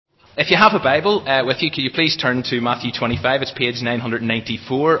If you have a Bible with you, could you please turn to Matthew 25? It's page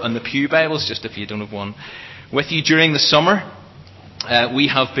 994 on the Pew Bibles, just if you don't have one with you. During the summer, we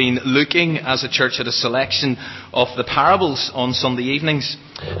have been looking as a church at a selection of the parables on Sunday evenings.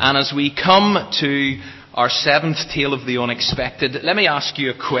 And as we come to our seventh tale of the unexpected, let me ask you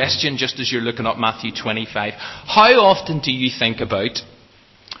a question just as you're looking at Matthew 25. How often do you think about,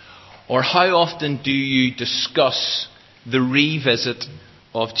 or how often do you discuss the revisit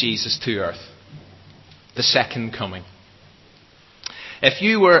of Jesus to earth, the second coming? If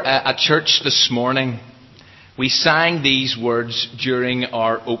you were at church this morning, we sang these words during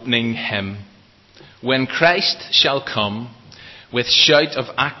our opening hymn. When Christ shall come with shout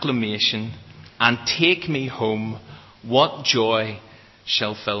of acclamation and take me home, what joy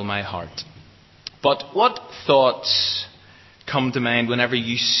shall fill my heart. But what thoughts come to mind whenever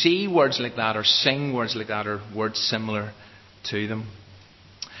you see words like that or sing words like that or words similar to them?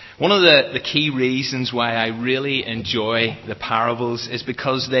 One of the key reasons why I really enjoy the parables is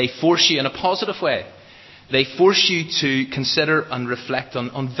because they force you in a positive way. They force you to consider and reflect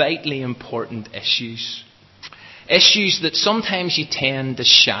on vitally important issues. Issues that sometimes you tend to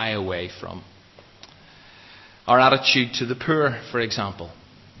shy away from. Our attitude to the poor, for example.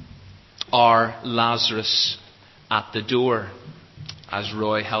 Or Lazarus at the door, as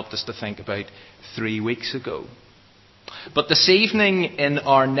Roy helped us to think about 3 weeks ago. But this evening, in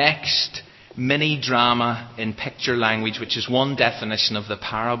our next mini-drama in picture language, which is one definition of the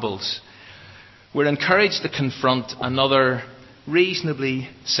parables, we're encouraged to confront another reasonably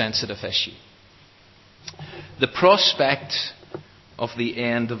sensitive issue. The prospect of the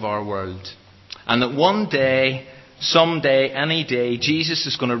end of our world. And that one day, someday, any day, Jesus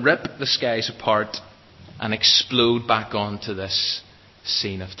is going to rip the skies apart and explode back onto this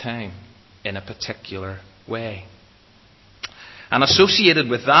scene of time in a particular way. And associated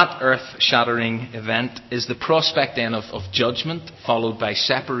with that earth-shattering event is the prospect then of judgment, followed by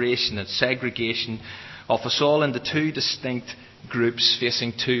separation and segregation of us all into two distinct groups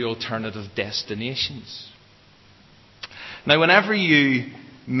facing two alternative destinations. Now, whenever you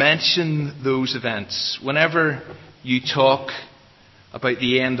mention those events, whenever you talk about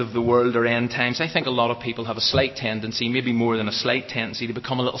the end of the world or end times, I think a lot of people have a slight tendency, maybe more than a slight tendency, to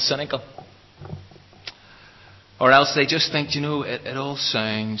become a little cynical. Or else they just think, it all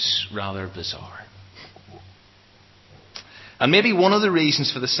sounds rather bizarre. And maybe one of the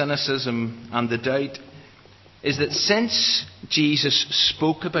reasons for the cynicism and the doubt is that since Jesus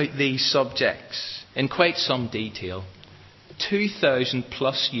spoke about these subjects in quite some detail, 2,000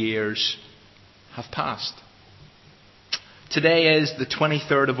 plus years have passed. Today is the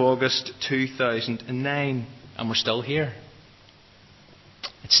 23rd of August 2009, and we're still here.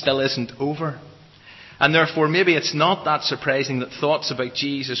 It still isn't over. And therefore, maybe it's not that surprising that thoughts about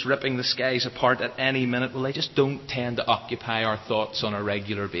Jesus ripping the skies apart at any minute, well, they just don't tend to occupy our thoughts on a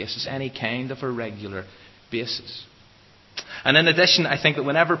regular basis, any kind of a regular basis. And in addition, I think that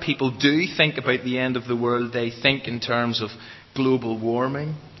whenever people do think about the end of the world, they think in terms of global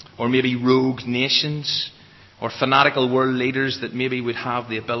warming, or maybe rogue nations, or fanatical world leaders that maybe would have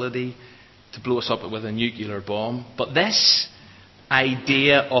the ability to blow us up with a nuclear bomb. But this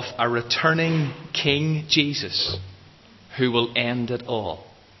idea of a returning King Jesus who will end it all,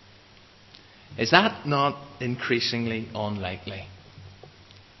 is that not increasingly unlikely?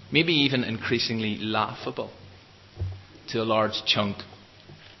 Maybe even increasingly laughable to a large chunk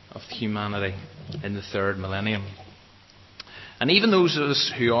of humanity in the third millennium. And even those of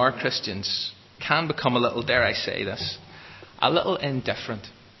us who are Christians can become a little, dare I say this, a little indifferent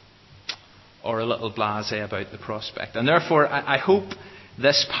or a little blasé about the prospect. And therefore, I hope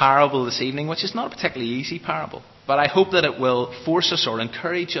this parable this evening, which is not a particularly easy parable, but I hope that it will force us or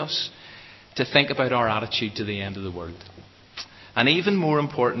encourage us to think about our attitude to the end of the world. And even more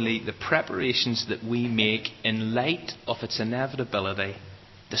importantly, the preparations that we make in light of its inevitability,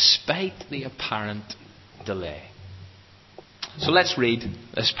 despite the apparent delay. So let's read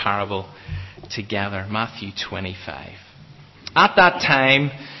this parable together. Matthew 25. At that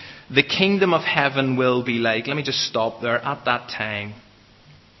time, the kingdom of heaven will be like, let me just stop there, at that time,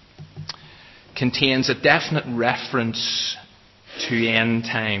 contains a definite reference to end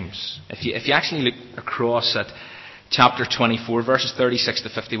times. If you actually look across at chapter 24, verses 36 to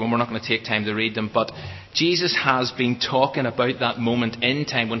 51, we're not going to take time to read them, but Jesus has been talking about that moment in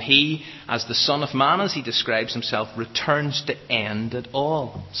time when he, as the Son of Man, as he describes himself, returns to end it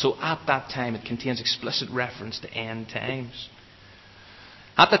all. So at that time, it contains explicit reference to end times.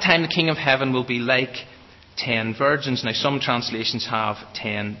 At the time, the King of Heaven will be like 10 virgins. Now, some translations have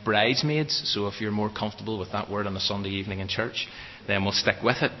 10 bridesmaids, so if you're more comfortable with that word on a Sunday evening in church, then we'll stick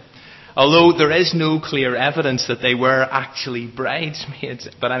with it. Although there is no clear evidence that they were actually bridesmaids.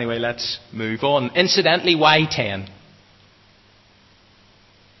 But anyway, let's move on. Incidentally, why 10?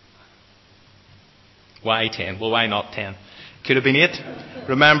 Why 10? Well, why not 10? Could have been 8.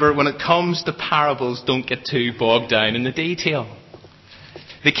 Remember, when it comes to parables, don't get too bogged down in the detail.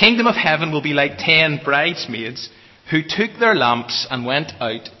 The kingdom of heaven will be like 10 bridesmaids who took their lamps and went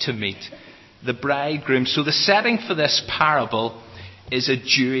out to meet the bridegroom. So the setting for this parable is a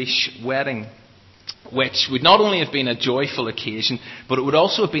Jewish wedding, which would not only have been a joyful occasion, but it would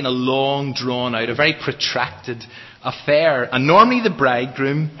also have been a long drawn out, a very protracted affair. And normally the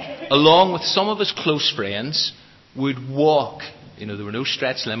bridegroom, along with some of his close friends, would walk. You know, there were no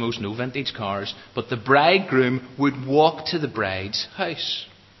stretch limos, no vintage cars, but the bridegroom would walk to the bride's house.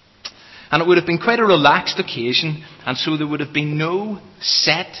 And it would have been quite a relaxed occasion, and so there would have been no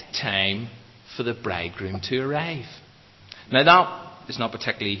set time for the bridegroom to arrive. Now that is not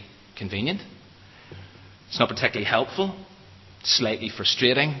particularly convenient. It's not particularly helpful. It's slightly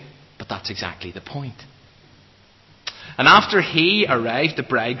frustrating, but that's exactly the point. And after he arrived, the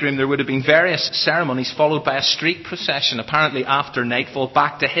bridegroom, there would have been various ceremonies followed by a street procession, apparently after nightfall,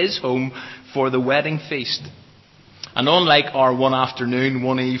 back to his home for the wedding feast. And unlike our one afternoon,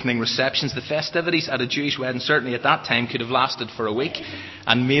 one evening receptions, the festivities at a Jewish wedding, certainly at that time, could have lasted for a week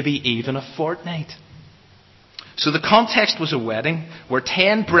and maybe even a fortnight. So the context was a wedding where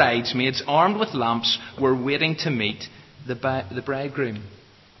 10 bridesmaids armed with lamps were waiting to meet the bridegroom.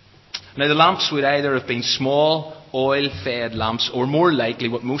 Now the lamps would either have been small, oil-fed lamps, or more likely,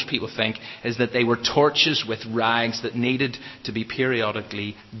 what most people think, is that they were torches with rags that needed to be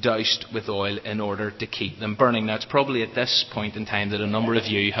periodically doused with oil in order to keep them burning. Now it's probably at this point in time that a number of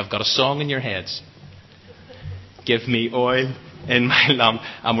you have got a song in your heads. Give me oil in my lamp.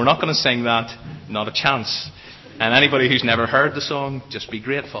 And we're not going to sing that, not a chance. And anybody who's never heard the song, just be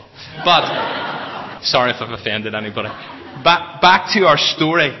grateful. But, sorry if I've offended anybody. Back to our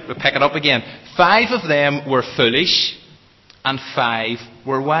story. We'll pick it up again. 5 of them were foolish and 5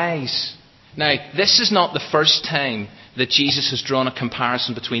 were wise. Now, this is not the first time that Jesus has drawn a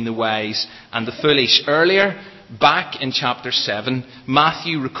comparison between the wise and the foolish. Earlier, back in chapter 7,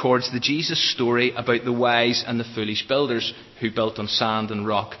 Matthew records the Jesus story about the wise and the foolish builders who built on sand and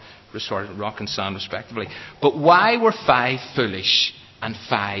rock and sand respectively. But why were 5 foolish and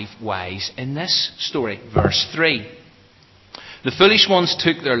 5 wise in this story? Verse 3. The foolish ones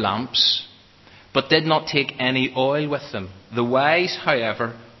took their lamps, but did not take any oil with them. The wise,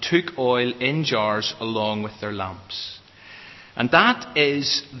 however, took oil in jars along with their lamps. And that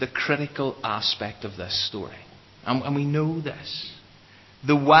is the critical aspect of this story. And we know this.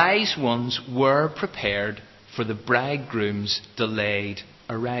 The wise ones were prepared for the bridegroom's delayed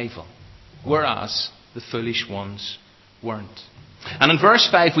arrival, whereas the foolish ones weren't. And in verse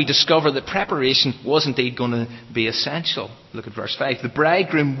 5 we discover that preparation was indeed going to be essential. Look at verse 5. The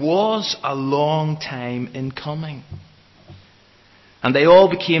bridegroom was a long time in coming. And they all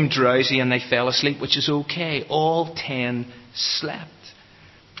became drowsy and they fell asleep, which is okay. All 10 slept.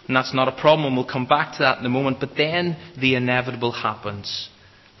 And that's not a problem. We'll come back to that in a moment. But then the inevitable happens.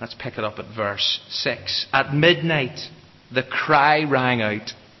 Let's pick it up at verse 6. At midnight, the cry rang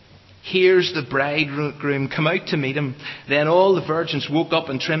out, "Here's the bridegroom, come out to meet him." Then all the virgins woke up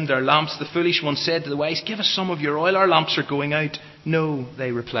and trimmed their lamps. The foolish ones said to the wise, "Give us some of your oil, our lamps are going out." "No,"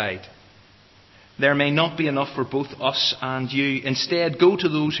 they replied. "There may not be enough for both us and you. Instead, go to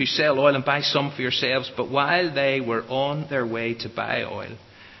those who sell oil and buy some for yourselves." But while they were on their way to buy oil,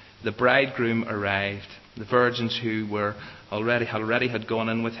 the bridegroom arrived. The virgins who were already had gone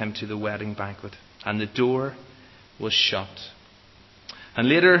in with him to the wedding banquet, and the door was shut. And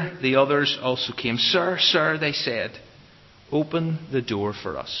later the others also came. "Sir, sir," they said, "open the door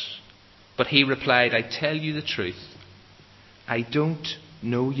for us." But he replied, "I tell you the truth, I don't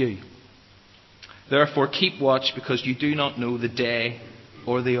know you. Therefore keep watch, because you do not know the day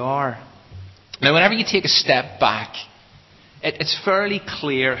or the hour." Now whenever you take a step back, it's fairly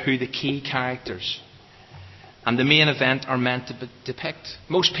clear who the key characters and the main event are meant to depict.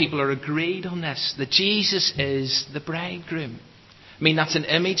 Most people are agreed on this, that Jesus is the bridegroom. I mean, that's an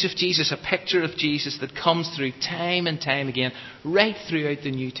image of Jesus, a picture of Jesus that comes through time and time again, right throughout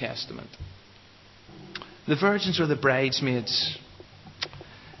the New Testament. The virgins are the bridesmaids.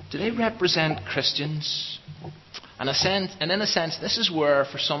 Do they represent Christians? And in a sense, this is where,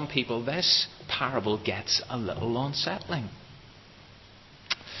 for some people, this parable gets a little unsettling.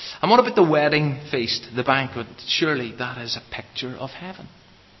 And what about the wedding feast, the banquet? Surely that is a picture of heaven.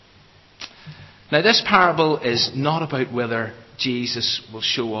 Now, this parable is not about whether Jesus will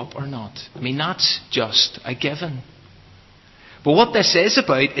show up or not. I mean, that's just a given. But what this is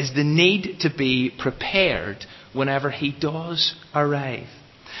about is the need to be prepared whenever he does arrive.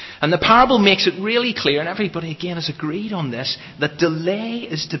 And the parable makes it really clear, and everybody again has agreed on this, that delay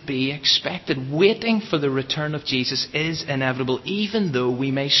is to be expected. Waiting for the return of Jesus is inevitable, even though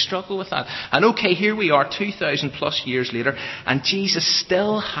we may struggle with that. And okay, here we are 2,000 plus years later, and Jesus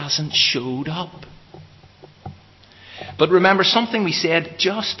still hasn't showed up. But remember something we said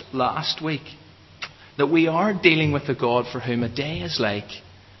just last week, that we are dealing with a God for whom a day is like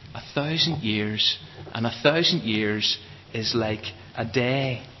 1,000 years, and 1,000 years is like a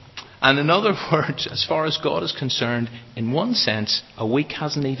day. And in other words, as far as God is concerned, in one sense, a week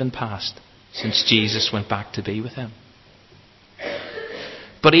hasn't even passed since Jesus went back to be with him.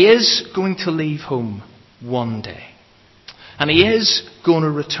 But he is going to leave home one day. And he is going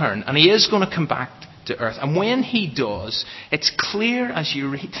to return. And he is going to come back to earth. And when he does, it's clear as you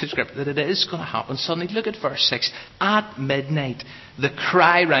read the script that it is going to happen suddenly. Look at verse 6. At midnight, the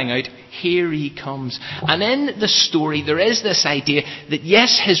cry rang out, here he comes. And in the story, there is this idea that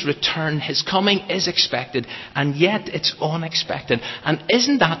yes, his return, his coming is expected, and yet it's unexpected. And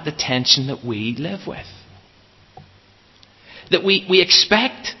isn't that the tension that we live with? That we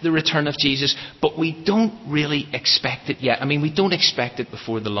expect the return of Jesus, but we don't really expect it yet. I mean, we don't expect it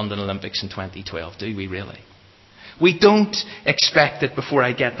before the London Olympics in 2012, do we really? We don't expect it before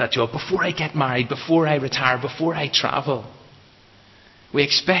I get that job, before I get married, before I retire, before I travel. We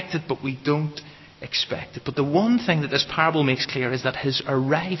expect it, but we don't expect it. But the one thing that this parable makes clear is that his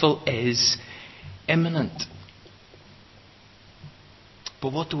arrival is imminent.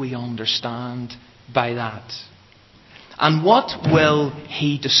 But what do we understand by that? And what will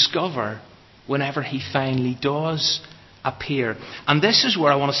he discover whenever he finally does appear? And this is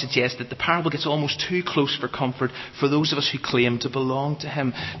where I want to suggest that the parable gets almost too close for comfort for those of us who claim to belong to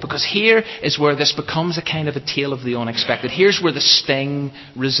him. Because here is where this becomes a kind of a tale of the unexpected. Here's where the sting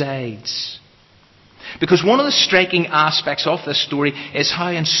resides. Because one of the striking aspects of this story is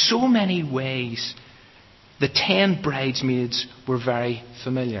how in so many ways the 10 bridesmaids were very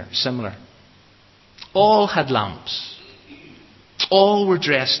similar. All had lamps. All were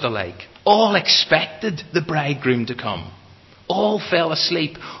dressed alike. All expected the bridegroom to come. All fell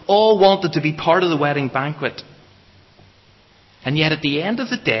asleep. All wanted to be part of the wedding banquet. And yet at the end of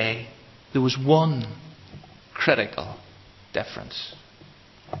the day, there was one critical difference.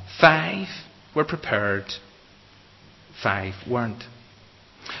 5 were prepared, 5 weren't.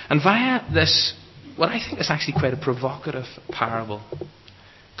 And via this, what I think is actually quite a provocative parable,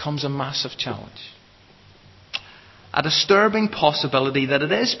 comes a massive challenge. A disturbing possibility that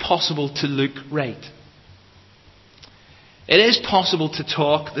it is possible to look right. It is possible to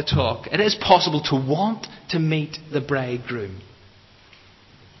talk the talk. It is possible to want to meet the bridegroom.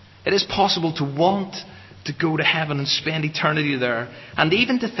 It is possible to want to go to heaven and spend eternity there. And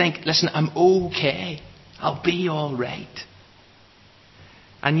even to think, listen, I'm okay. I'll be all right.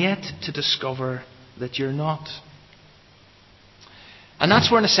 And yet to discover that you're not. And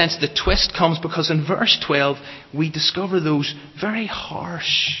that's where, in a sense, the twist comes, because in verse 12, we discover those very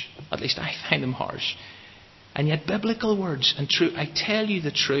harsh, at least I find them harsh, and yet biblical words. And true, I tell you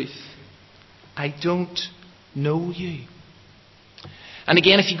the truth, I don't know you. And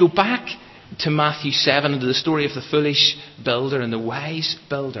again, if you go back to Matthew 7 and to the story of the foolish builder and the wise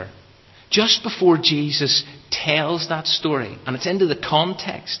builder, just before Jesus tells that story, and it's into the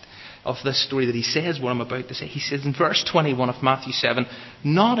context of this story that he says what I'm about to say. He says in verse 21 of Matthew 7,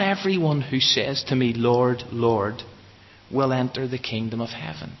 not everyone who says to me, Lord, Lord, will enter the kingdom of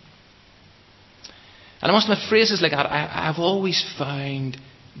heaven. And I must admit, phrases like that I've always found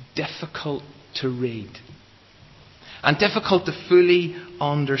difficult to read and difficult to fully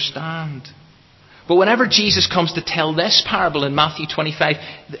understand. But whenever Jesus comes to tell this parable in Matthew 25,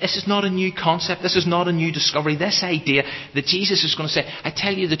 this is not a new concept. This is not a new discovery. This idea that Jesus is going to say, I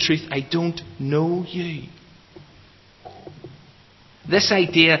tell you the truth, I don't know you. This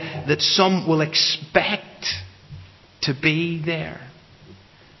idea that some will expect to be there,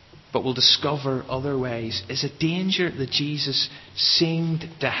 but will discover other ways, is a danger that Jesus seemed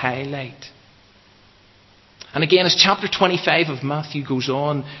to highlight. And again, as chapter 25 of Matthew goes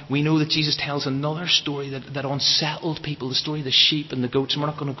on, we know that Jesus tells another story that unsettled people, the story of the sheep and the goats. And we're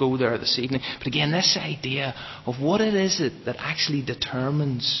not going to go there this evening. But again, this idea of what it is that actually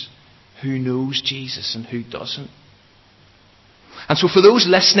determines who knows Jesus and who doesn't. And so for those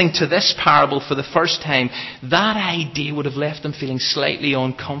listening to this parable for the first time, that idea would have left them feeling slightly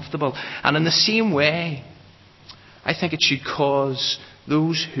uncomfortable. And in the same way, I think it should cause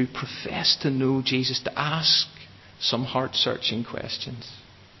those who profess to know Jesus to ask some heart-searching questions.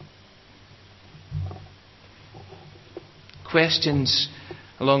 Questions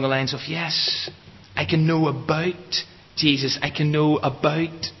along the lines of, yes, I can know about Jesus. I can know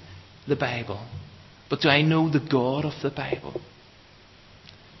about the Bible. But do I know the God of the Bible?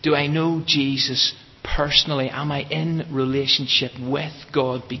 Do I know Jesus personally? Am I in relationship with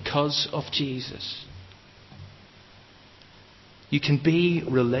God because of Jesus? You can be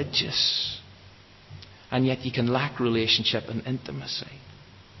religious, and yet you can lack relationship and intimacy.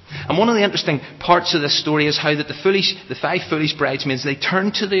 And one of the interesting parts of this story is how that the 5 foolish bridesmaids, they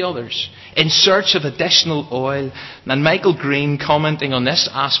turn to the others in search of additional oil. And Michael Green, commenting on this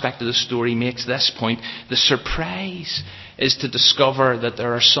aspect of the story, makes this point. The surprise is to discover that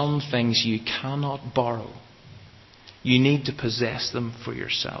there are some things you cannot borrow. You need to possess them for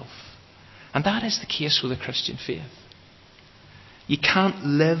yourself. And that is the case with the Christian faith. You can't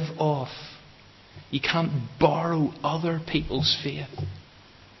live off. You can't borrow other people's faith.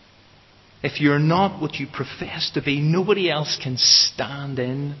 If you're not what you profess to be, nobody else can stand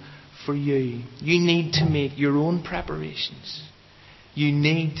in for you. You need to make your own preparations. You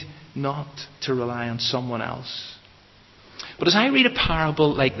need not to rely on someone else. But as I read a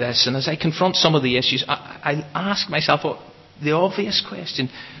parable like this, and as I confront some of the issues, I ask myself the obvious question,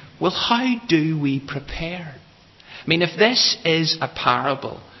 well, how do we prepare? I mean, if this is a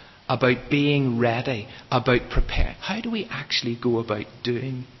parable about being ready, about preparing, how do we actually go about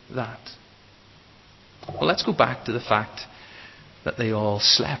doing that? Well, let's go back to the fact that they all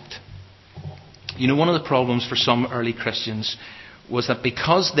slept. You know, one of the problems for some early Christians was that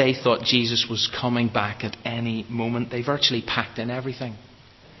because they thought Jesus was coming back at any moment, they virtually packed in everything.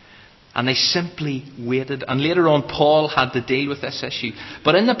 And they simply waited. And later on, Paul had to deal with this issue.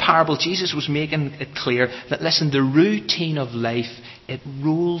 But in the parable, Jesus was making it clear that, listen, the routine of life, it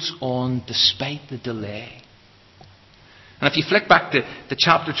rolls on despite the delay. And if you flick back to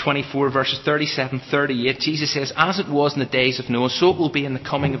chapter 24, verses 37-38, Jesus says, as it was in the days of Noah, so it will be in the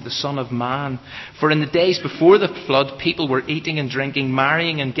coming of the Son of Man. For in the days before the flood, people were eating and drinking,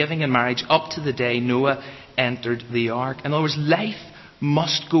 marrying and giving in marriage, up to the day Noah entered the ark. In other words, life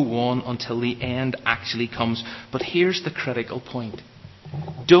must go on until the end actually comes. But here's the critical point.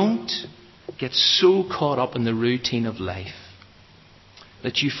 Don't get so caught up in the routine of life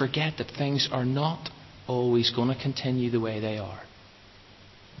that you forget that things are not always going to continue the way they are.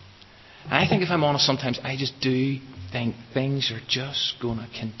 And I think, if I'm honest, sometimes I just do think things are just going to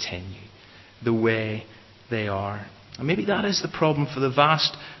continue the way they are. And maybe that is the problem for the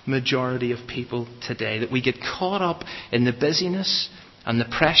vast majority of people today, that we get caught up in the busyness and the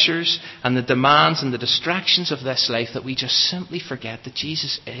pressures and the demands and the distractions of this life, that we just simply forget that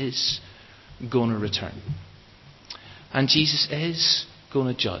Jesus is going to return. And Jesus is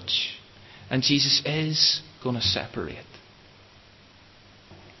going to judge. And Jesus is going to separate.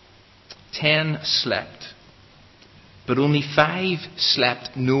 10 slept, but only 5 slept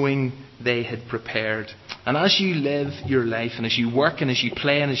knowing they had prepared. And as you live your life, and as you work, and as you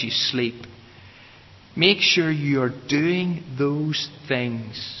play, and as you sleep, make sure you are doing those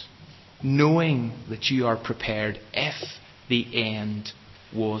things knowing that you are prepared if the end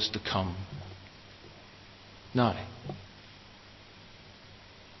was to come. Now,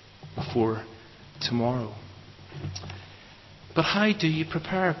 before tomorrow. But how do you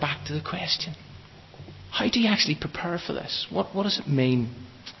prepare? Back to the question. How do you actually prepare for this? What does it mean?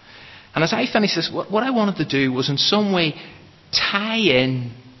 And as I finish this, what I wanted to do was in some way tie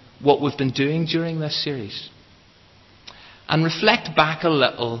in what we've been doing during this series and reflect back a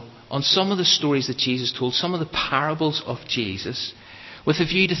little on some of the stories that Jesus told, some of the parables of Jesus, with a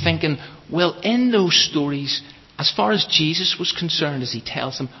view to thinking, well, in those stories, as far as Jesus was concerned, as he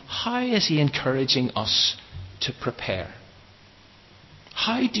tells them, how is he encouraging us to prepare?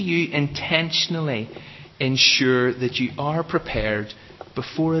 How do you intentionally ensure that you are prepared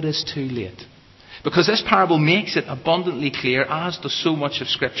before it is too late? Because this parable makes it abundantly clear, as does so much of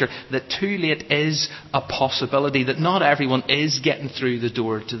Scripture, that too late is a possibility, that not everyone is getting through the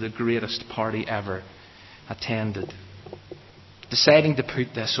door to the greatest party ever attended. Deciding to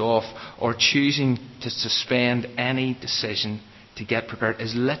put this off or choosing to suspend any decision to get prepared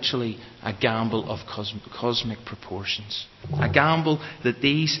is literally a gamble of cosmic proportions. A gamble that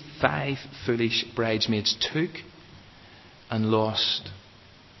these 5 foolish bridesmaids took and lost.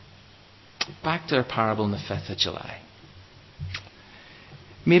 Back to our parable on the 5th of July.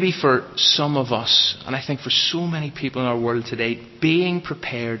 Maybe for some of us, and I think for so many people in our world today, being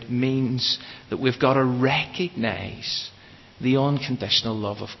prepared means that we've got to recognise the unconditional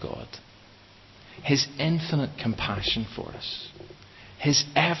love of God, His infinite compassion for us, His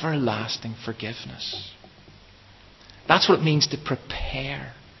everlasting forgiveness. That's what it means to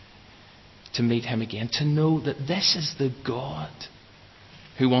prepare. to meet him again, to know that this is the God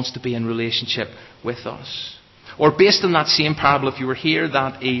who wants to be in relationship with us. Or based on that same parable, if you were here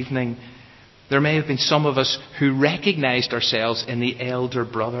that evening, there may have been some of us who recognised ourselves in the elder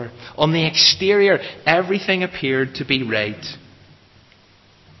brother. On the exterior, everything appeared to be right,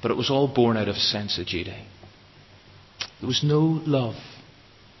 but it was all born out of a sense of duty. There was no love.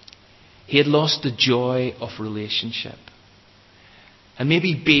 He had lost the joy of relationship. And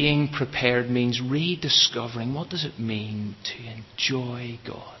maybe being prepared means rediscovering what does it mean to enjoy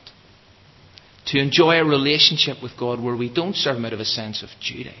God. To enjoy a relationship with God where we don't serve Him out of a sense of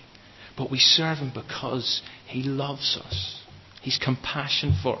duty, but we serve Him because He loves us. He's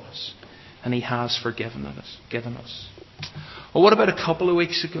compassion for us. And He has forgiven us. Well, what about a couple of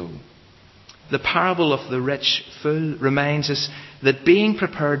weeks ago? The parable of the rich fool reminds us that being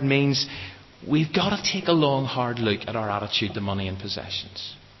prepared means we've got to take a long, hard look at our attitude to money and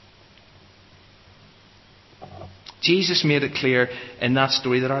possessions. Jesus made it clear in that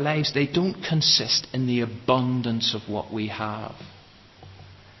story that our lives, they don't consist in the abundance of what we have.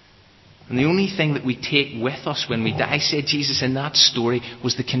 And the only thing that we take with us when we die, said Jesus in that story,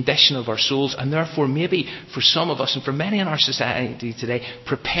 was the condition of our souls. And therefore, maybe for some of us and for many in our society today,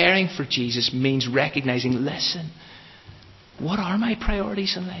 preparing for Jesus means recognising, listen, what are my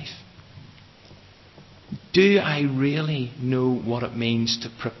priorities in life? Do I really know what it means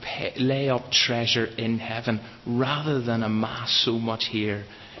to lay up treasure in heaven rather than amass so much here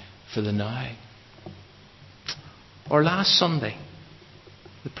for the now? Or last Sunday,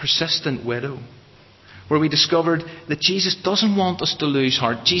 the persistent widow, where we discovered that Jesus doesn't want us to lose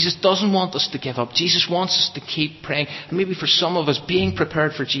heart. Jesus doesn't want us to give up. Jesus wants us to keep praying. And maybe for some of us, being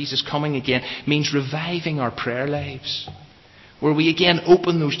prepared for Jesus coming again means reviving our prayer lives, where we again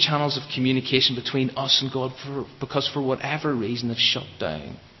open those channels of communication between us and God because for whatever reason they've shut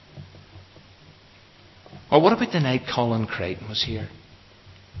down. Or what about the night Colin Creighton was here?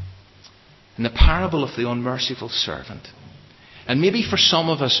 In the parable of the unmerciful servant. And maybe for some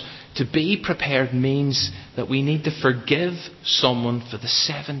of us, to be prepared means that we need to forgive someone for the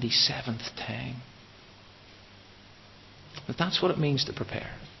 77th time. But that's what it means to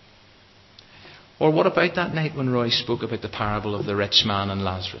prepare. Or what about that night when Roy spoke about the parable of the rich man and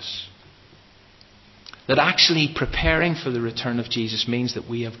Lazarus? That actually preparing for the return of Jesus means that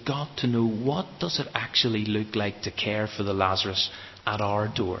we have got to know what does it actually look like to care for the Lazarus at our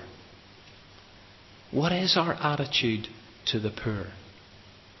door. What is our attitude to the poor?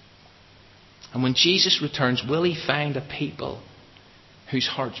 And when Jesus returns, will He find a people whose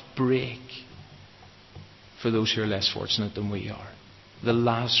hearts break for those who are less fortunate than we are? The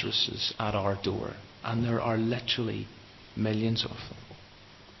Lazaruses at our door. And there are literally millions of them.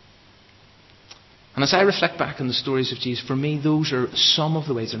 And as I reflect back on the stories of Jesus, for me those are some of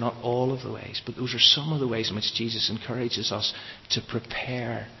the ways, they're not all of the ways, but those are some of the ways in which Jesus encourages us to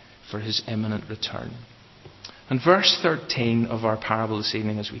prepare for His imminent return. And verse 13 of our parable this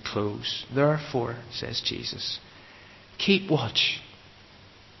evening as we close. Therefore, says Jesus, keep watch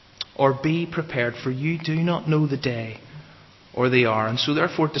or be prepared, for you do not know the day or the hour. And so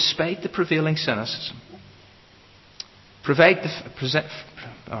therefore, despite the prevailing cynicism, despite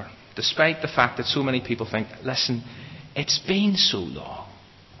the fact that so many people think, listen, it's been so long.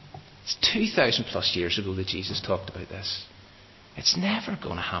 It's 2,000 plus years ago that Jesus talked about this. It's never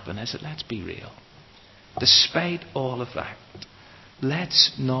going to happen, is it? Let's be real. Despite all of that,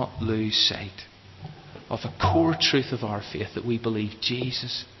 let's not lose sight of a core truth of our faith, that we believe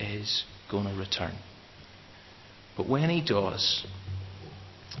Jesus is going to return. But when He does,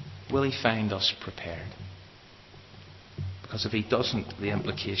 will He find us prepared? Because if He doesn't, the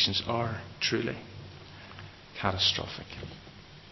implications are truly catastrophic.